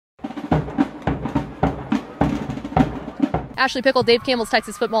Ashley Pickle, Dave Campbell's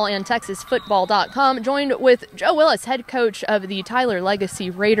Texas Football and TexasFootball.com, joined with Joe Willis, head coach of the Tyler Legacy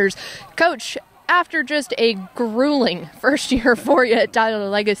Raiders. Coach, after just a grueling first year for you at Tyler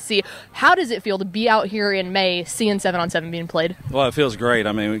Legacy, how does it feel to be out here in May seeing 7-on-7 being played? Well, it feels great.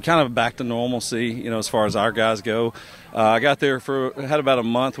 I mean, we kind of back to normalcy, as far as our guys go. I got there had about a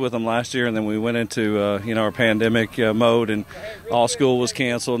month with them last year, and then we went into, our pandemic mode, and all school was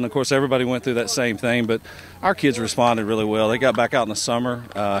canceled. And, of course, everybody went through that same thing, but our kids responded really well. They got back out in the summer,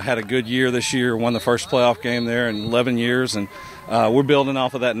 had a good year this year, won the first playoff game there in 11 years, and we're building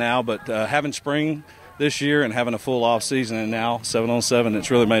off of that now. But having spring this year and having a full off season and now 7-on-7, it's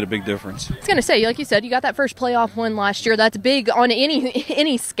really made a big difference. I was going to say, like you said, you got that first playoff win last year. That's big on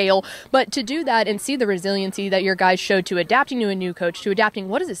any scale. But to do that and see the resiliency that your guys showed to adapting to a new coach, to adapting,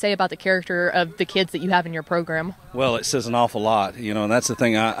 what does it say about the character of the kids that you have in your program? Well, it says an awful lot, and that's the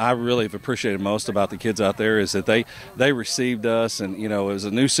thing I really have appreciated most about the kids out there is that they received us, and it was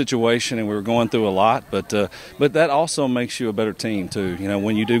a new situation and we were going through a lot, but that also makes you a better team too.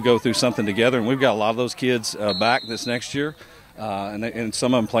 When you do go through something together, and we've got a lot of those kids back this next year, and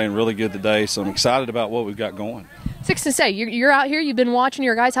some of them playing really good today, so I'm excited about what we've got going. Six to say, you're out here, you've been watching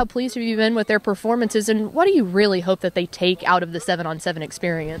your guys. How pleased have you been with their performances, and what do you really hope that they take out of the 7-on-7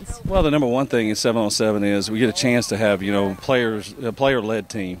 experience? Well, the number one thing in 7-on-7 is we get a chance to have, a player-led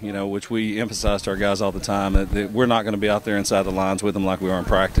team, which we emphasize to our guys all the time, that we're not going to be out there inside the lines with them like we are in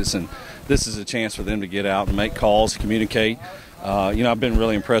practice, and this is a chance for them to get out and make calls, communicate. I've been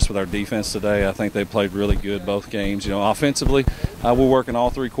really impressed with our defense today. I think they played really good both games. Offensively, we're working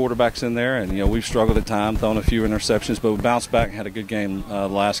all three quarterbacks in there, and we've struggled at times, thrown a few interceptions, but we bounced back and had a good game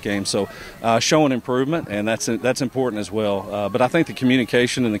last game. So showing improvement, and that's important as well. But I think the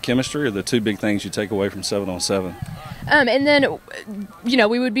communication and the chemistry are the two big things you take away from 7-on-7. And then,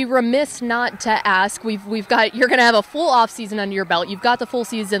 we would be remiss not to ask. You're going to have a full off season under your belt. You've got the full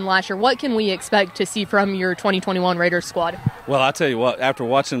season last year. What can we expect to see from your 2021 Raiders squad? Well, I tell you what, after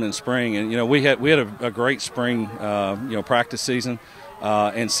watching them in spring, and we had a great spring, practice season.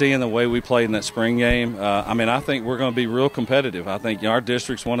 And seeing the way we played in that spring game, I think we're going to be real competitive. I think our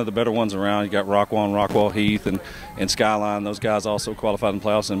district's one of the better ones around. You got Rockwall, Heath, and Skyline. Those guys also qualified in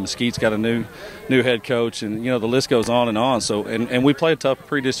playoffs. And Mesquite's got a new head coach, and the list goes on and on. So and we play a tough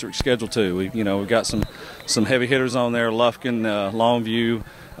pre-district schedule too. We've got some heavy hitters on there: Lufkin, Longview,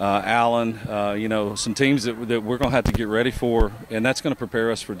 Allen, some teams that we're going to have to get ready for, and that's going to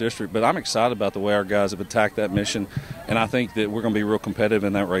prepare us for district. But I'm excited about the way our guys have attacked that mission, and I think that we're going to be real competitive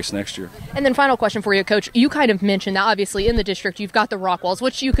in that race next year. And then final question for you, Coach. You kind of mentioned that obviously in the district you've got the Rockwalls,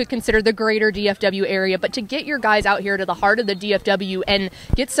 which you could consider the greater DFW area, but to get your guys out here to the heart of the DFW and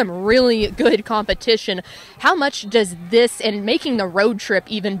get some really good competition, how much does this and making the road trip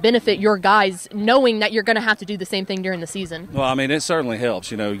even benefit your guys, knowing that you're going to have to do the same thing during the season? Well, it certainly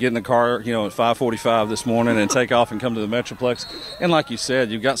helps, get in the car, at 5:45 this morning and take off and come to the Metroplex. And like you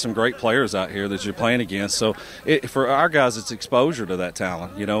said, you've got some great players out here that you're playing against. So for our guys, it's exposure to that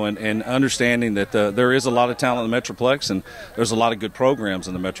talent, and understanding that there is a lot of talent in the Metroplex, and there's a lot of good programs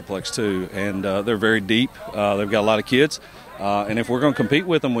in the Metroplex too. And they're very deep. They've got a lot of kids. And if we're going to compete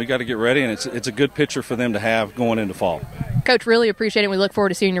with them, we got to get ready, and it's a good picture for them to have going into fall. Coach, really appreciate it. We look forward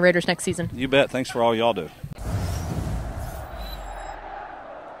to seeing your Raiders next season. You bet. Thanks for all y'all do.